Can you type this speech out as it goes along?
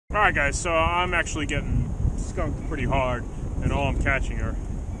Alright guys, so I'm actually getting skunked pretty hard, and all I'm catching are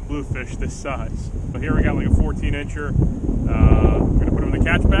bluefish this size. So here we got like a 14-incher. We're going to put them in the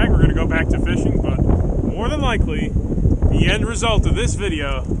catch bag. We're going to go back to fishing, but more than likely, the end result of this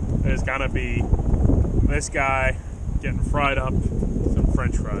video is going to be this guy getting fried up, some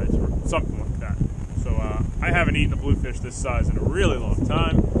french fries or something like that. So I haven't eaten a bluefish this size in a really long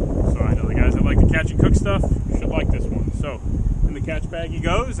time, so I know the guys that like to catch and cook stuff should like this one. So in the catch bag he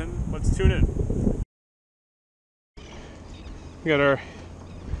goes, and let's tune in. We got our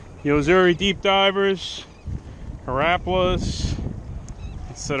Yozuri deep divers, Arapalas.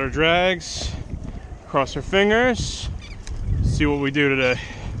 Let's set our drags, cross our fingers, see what we do today.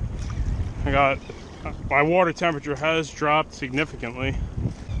 My water temperature has dropped significantly.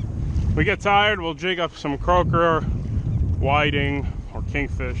 If we get tired, we'll jig up some croaker, whiting, or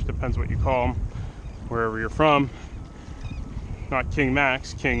kingfish, depends what you call them, wherever you're from. Not King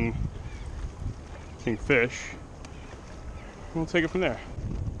Max, Kingfish. We'll take it from there.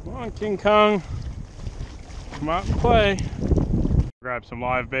 Come on, King Kong. Come out and play. Grab some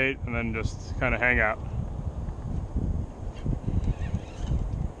live bait and then just kind of hang out.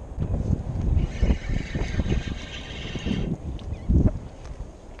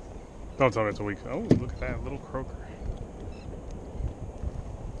 Don't tell me it's a week. Oh, look at that little croaker.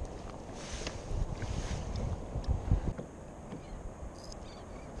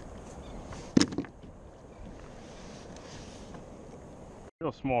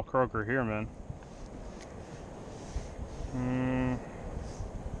 Real small croaker here, man.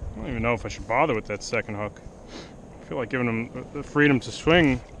 I don't even know if I should bother with that second hook. I feel like giving him the freedom to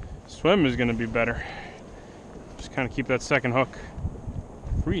swim is going to be better. Just kind of keep that second hook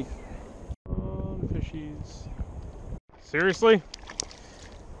free. Fishies. Seriously?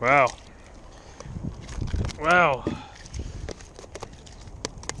 Wow. Wow.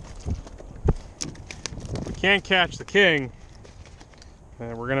 We can't catch the king.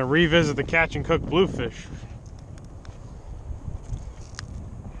 And we're gonna revisit the catch and cook bluefish.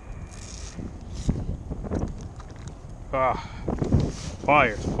 Ah,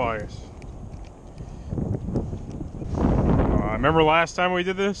 pliers. I remember last time we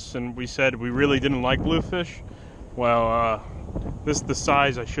did this and we said we really didn't like bluefish. Well, this is the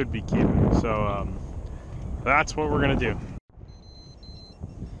size I should be keeping, so that's what we're gonna do.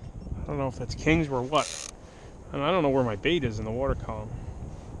 I don't know if that's kings or what. And I don't know where my bait is in the water column.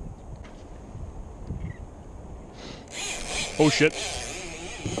 Oh shit.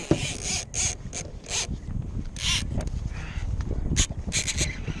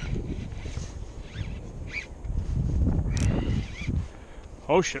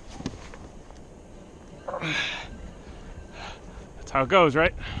 Oh shit. That's how it goes,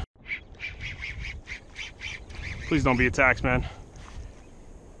 right? Please don't be a tax man.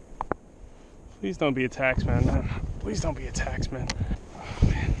 Please don't be a tax man. Please don't be a tax man. Oh,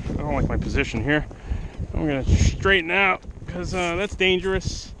 man. I don't like my position here. I'm gonna straighten out because that's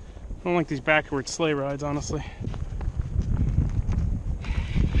dangerous. I don't like these backward sleigh rides, honestly.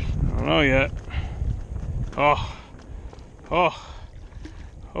 I don't know yet. Oh.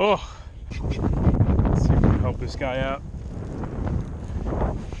 Let's see if we can help this guy out.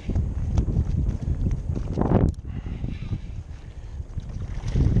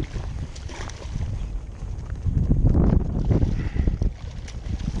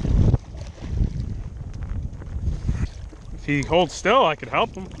 If he holds still, I could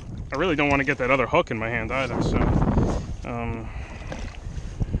help him. I really don't want to get that other hook in my hand either, so I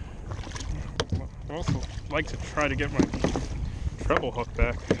also like to try to get my treble hook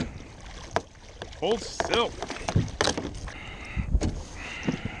back. Hold still.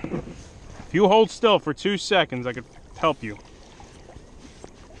 If you hold still for 2 seconds, I could help you.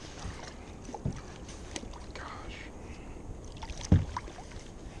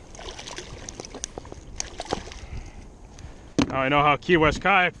 Now I know how Key West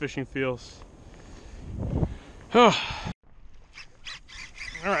kayak fishing feels. All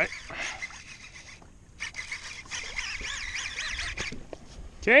right.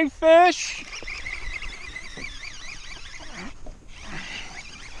 Kingfish.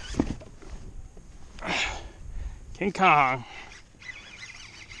 King Kong.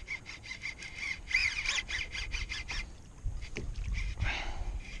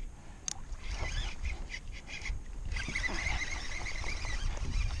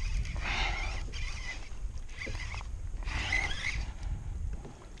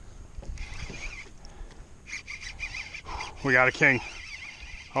 We got a king.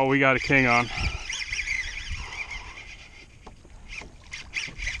 Oh, we got a king on.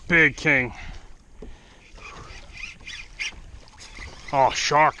 Big king. Oh,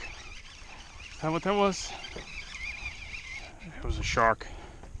 shark. Is that what that was? It was a shark.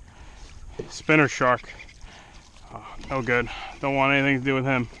 Spinner shark. Oh, no good. Don't want anything to do with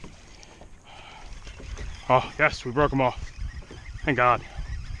him. Oh, yes, we broke him off. Thank God.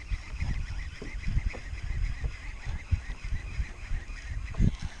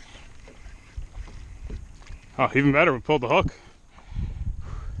 Oh, even better, we pulled the hook.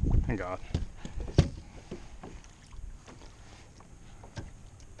 Thank God.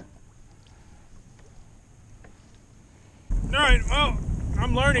 Alright, well,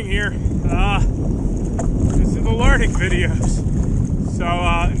 I'm learning here. This is the learning videos. So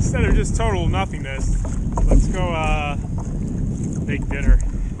instead of just total nothingness, let's go make dinner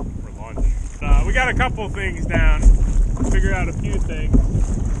for lunch. We got a couple things down, figured out a few things.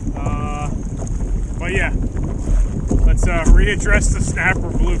 But yeah, let's readdress the snapper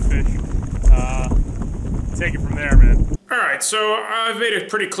bluefish. Take it from there, man. Alright, so I've made it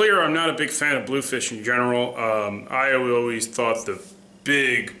pretty clear I'm not a big fan of bluefish in general. I always thought the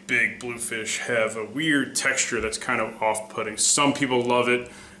big bluefish have a weird texture that's kind of off-putting. Some people love it.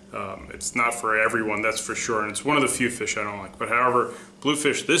 It's not for everyone, that's for sure, and it's one of the few fish I don't like. But however,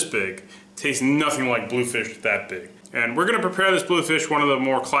 bluefish this big tastes nothing like bluefish that big. And we're going to prepare this bluefish one of the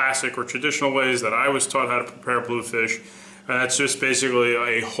more classic or traditional ways that I was taught how to prepare bluefish. And that's just basically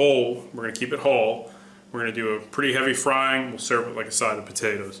a whole. We're going to keep it whole. We're going to do a pretty heavy frying. We'll serve it like a side of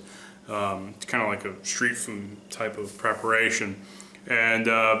potatoes. It's kind of like a street food type of preparation. And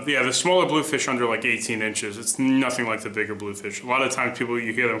yeah, the smaller bluefish under like 18 inches, it's nothing like the bigger bluefish. A lot of times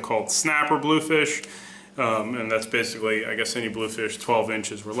you hear them called snapper bluefish. And that's basically, I guess, any bluefish 12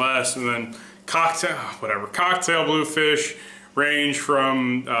 inches or less. And then cocktail bluefish range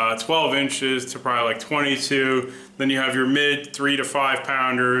from 12 inches to probably like 22. Then you have your mid 3 to 5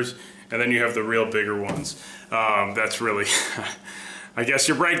 pounders, and then you have the real bigger ones. That's really, I guess,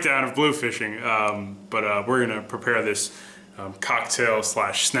 your breakdown of bluefishing. But we're gonna prepare this cocktail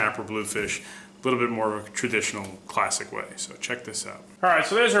 / snapper bluefish a little bit more of a traditional, classic way. So check this out. All right,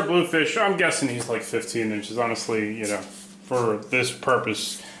 so there's our bluefish. I'm guessing he's like 15 inches. Honestly, you know, for this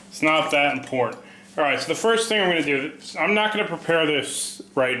purpose, it's not that important. All right, so the first thing I'm gonna do, I'm not gonna prepare this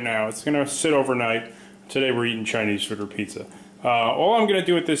right now. It's gonna sit overnight. Today we're eating Chinese food or pizza. All I'm gonna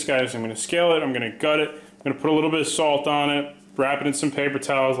do with this guy is I'm gonna scale it, I'm gonna gut it, I'm gonna put a little bit of salt on it, wrap it in some paper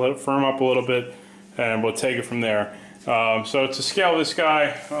towels, let it firm up a little bit, and we'll take it from there. So to scale this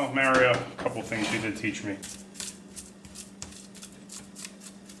guy, oh, Mario, a couple things you did teach me.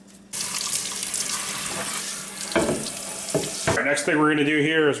 All right, next thing we're gonna do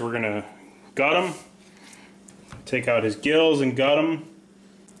here is we're gonna gut him, take out his gills and gut him.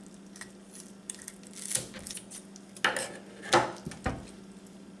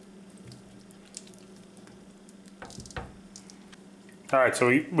 All right, so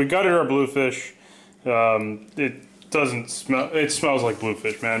we gutted our bluefish. It doesn't smell, it smells like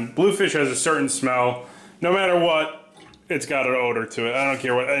bluefish, man. Bluefish has a certain smell. No matter what, it's got an odor to it. I don't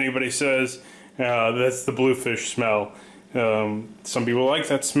care what anybody says, that's the bluefish smell. Some people like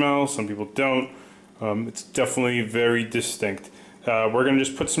that smell, some people don't. It's definitely very distinct. We're gonna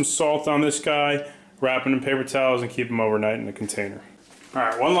just put some salt on this guy, wrap it in paper towels, and keep him overnight in a container. All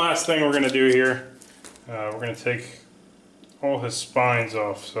right, one last thing we're gonna do here. We're gonna take all his spines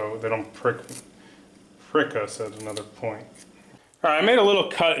off so they don't prick us at another point. All right, I made a little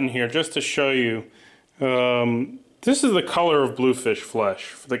cut in here just to show you. This is the color of bluefish flesh.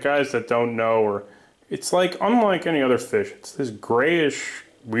 For the guys that don't know, or it's like unlike any other fish. It's this grayish,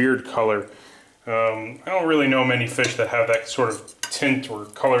 weird color. I don't really know many fish that have that sort of tint or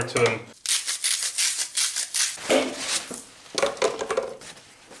color to them.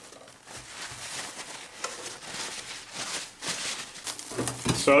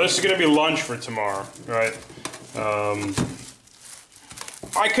 So this is going to be lunch for tomorrow, right?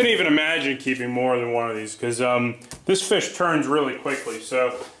 I couldn't even imagine keeping more than one of these because this fish turns really quickly.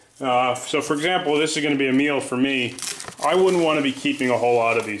 So for example, this is going to be a meal for me. I wouldn't want to be keeping a whole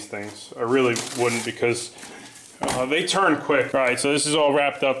lot of these things. I really wouldn't because they turn quick. All right, so this is all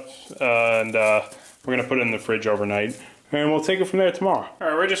wrapped up and we're going to put it in the fridge overnight. And we'll take it from there tomorrow. All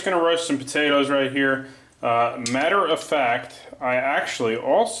right, we're just going to roast some potatoes right here. Matter of fact, I actually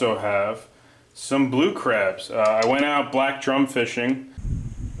also have some blue crabs. I went out black drum fishing.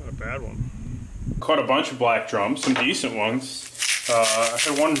 Not a bad one. Caught a bunch of black drums, some decent ones. I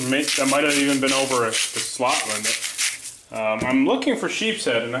had one that might have even been over the slot limit. I'm looking for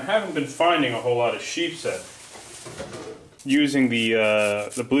sheepshead, and I haven't been finding a whole lot of sheepshead. Using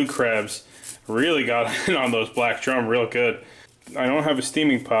the blue crabs really got in on those black drum real good. I don't have a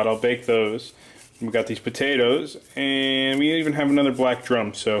steaming pot. I'll bake those. We got these potatoes, and we even have another black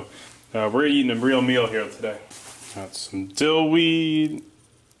drum, so we're eating a real meal here today. Got some dill weed,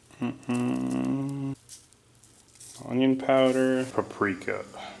 onion powder, paprika.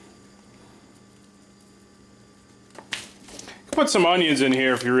 Put some onions in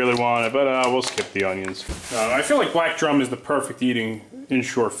here if you really want it, but we'll skip the onions. I feel like black drum is the perfect eating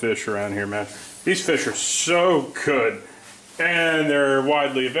inshore fish around here, man. These fish are so good, and they're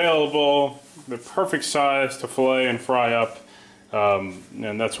widely available. They're perfect size to fillet and fry up,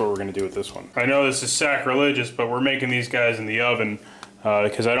 and that's what we're going to do with this one. I know this is sacrilegious, but we're making these guys in the oven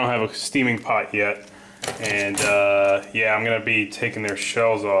because I don't have a steaming pot yet, and yeah, I'm going to be taking their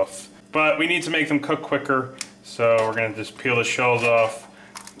shells off. But we need to make them cook quicker. So we're going to just peel the shells off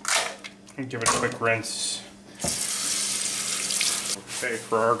and give it a quick rinse. Okay,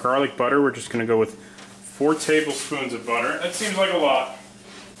 for our garlic butter, we're just going to go with 4 tablespoons of butter. That seems like a lot.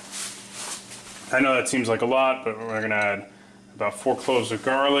 I know that seems like a lot, but we're going to add about 4 cloves of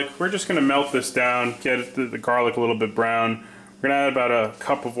garlic. We're just going to melt this down, get the garlic a little bit brown. We're going to add about a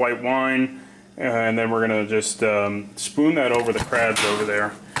cup of white wine, and then we're going to just spoon that over the crabs over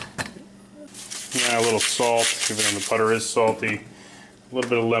there. Yeah, a little salt, even though the butter is salty. A little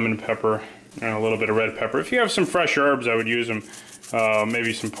bit of lemon pepper and a little bit of red pepper. If you have some fresh herbs, I would use them.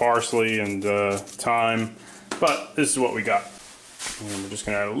 Maybe some parsley and thyme. But this is what we got. And we're just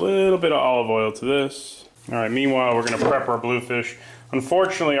going to add a little bit of olive oil to this. Alright, meanwhile, we're going to prep our bluefish.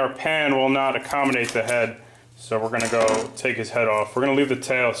 Unfortunately, our pan will not accommodate the head, so we're going to go take his head off. We're going to leave the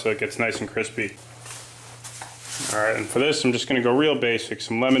tail so it gets nice and crispy. Alright, and for this I'm just going to go real basic,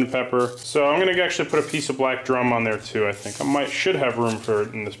 some lemon pepper. So I'm going to actually put a piece of black drum on there too, I think. Should have room for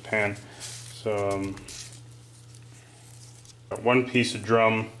it in this pan. So, got 1 piece of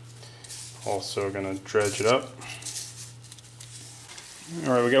drum. Also going to dredge it up.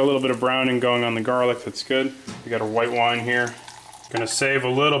 Alright, we got a little bit of browning going on the garlic, that's good. We got a white wine here. Going to save a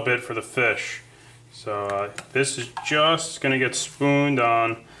little bit for the fish. So this is just going to get spooned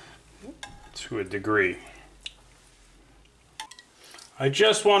on to a degree. I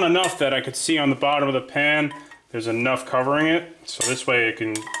just want enough that I could see on the bottom of the pan there's enough covering it, so this way it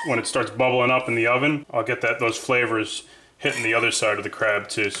can, when it starts bubbling up in the oven, I'll get those flavors hitting the other side of the crab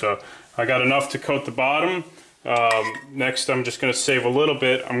too. So I got enough to coat the bottom. Next I'm just going to save a little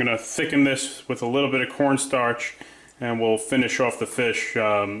bit. I'm going to thicken this with a little bit of cornstarch, and we'll finish off the fish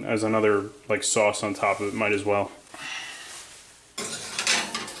as another like sauce on top of it, might as well.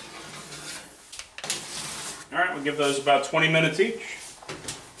 Alright, we'll give those about 20 minutes each.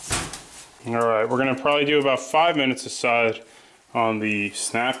 Alright, we're going to probably do about 5 minutes aside on the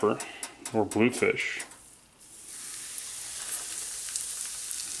snapper, or bluefish.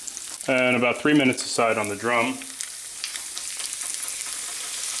 And about 3 minutes aside on the drum.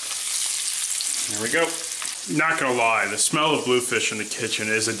 There we go. Not going to lie, the smell of bluefish in the kitchen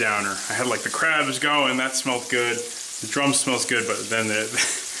is a downer. I had like the crabs going, that smelled good. The drum smells good, but then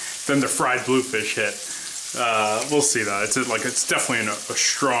the fried bluefish hit. We'll see though. It's definitely a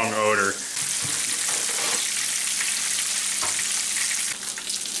strong odor.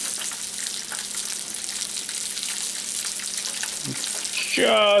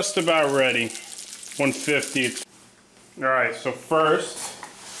 Just about ready. 150. All right. So first,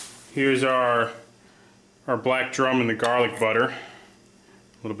 here's our black drum and the garlic butter. A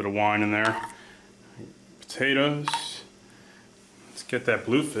little bit of wine in there. Potatoes. Get that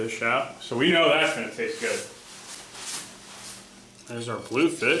bluefish out. So we know that's going to taste good. There's our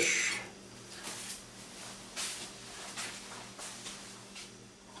bluefish.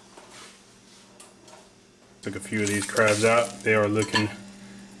 Took a few of these crabs out. They are looking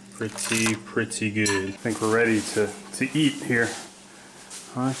pretty good. I think we're ready to eat here.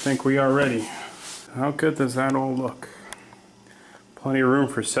 I think we are ready. How good does that all look? Plenty of room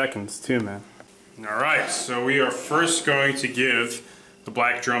for seconds too, man. Alright, so we are first going to give the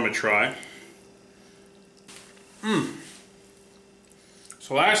black drum a try.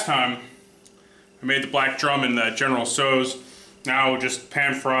 So last time I made the black drum in the General Tso's. Now just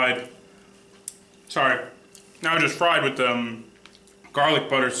pan fried. Sorry, now just fried with garlic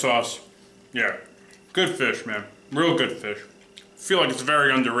butter sauce. Yeah, good fish, man. Real good fish. Feel like it's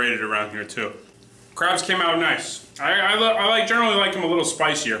very underrated around here too. Crabs came out nice. I generally like them a little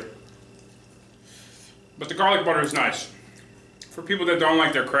spicier, but the garlic butter is nice. For people that don't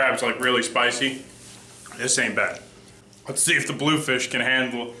like their crabs like really spicy, this ain't bad. Let's see if the bluefish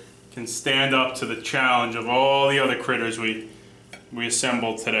can stand up to the challenge of all the other critters we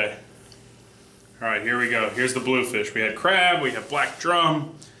assembled today. All right, here we go. Here's the bluefish. We had crab, we have black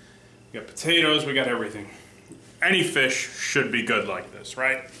drum, we got potatoes, we got everything. Any fish should be good like this,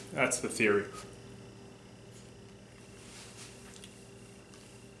 right? That's the theory.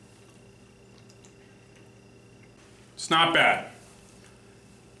 It's not bad.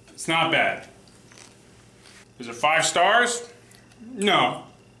 It's not bad. Is it 5 stars? No.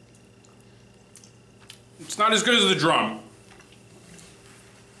 It's not as good as the drum.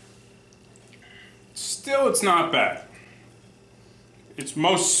 Still, it's not bad. It's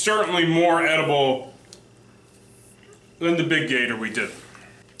most certainly more edible than the big gator we did.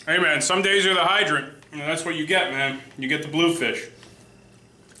 Hey man, some days are the hydrant. And that's what you get, man. You get the bluefish.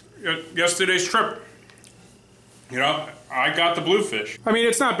 Yesterday's trip, you know, I got the bluefish. I mean,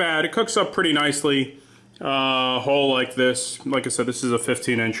 it's not bad. It cooks up pretty nicely. Whole like this. Like I said, this is a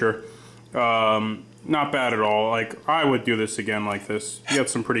 15-incher. Not bad at all. Like, I would do this again like this. You got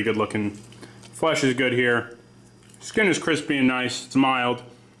some pretty good looking. Flesh is good here. Skin is crispy and nice. It's mild.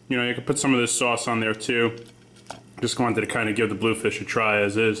 You know, you can put some of this sauce on there too. Just wanted to kind of give the bluefish a try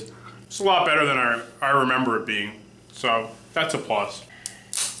as is. It's a lot better than I remember it being. So, that's a plus.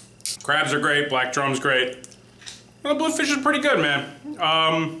 Crabs are great. Black drum's great. Well, the bluefish is pretty good, man.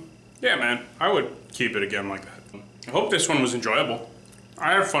 Yeah, man. I would keep it again like that. I hope this one was enjoyable.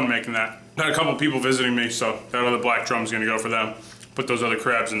 I had fun making that. Had a couple people visiting me, so that other black drum's gonna go for them. Put those other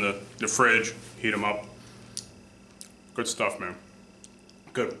crabs in the fridge, heat them up. Good stuff, man.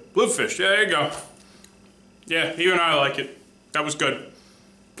 Good. Bluefish, yeah, there you go. Yeah, even I like it. That was good.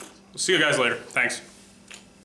 See you guys later. Thanks.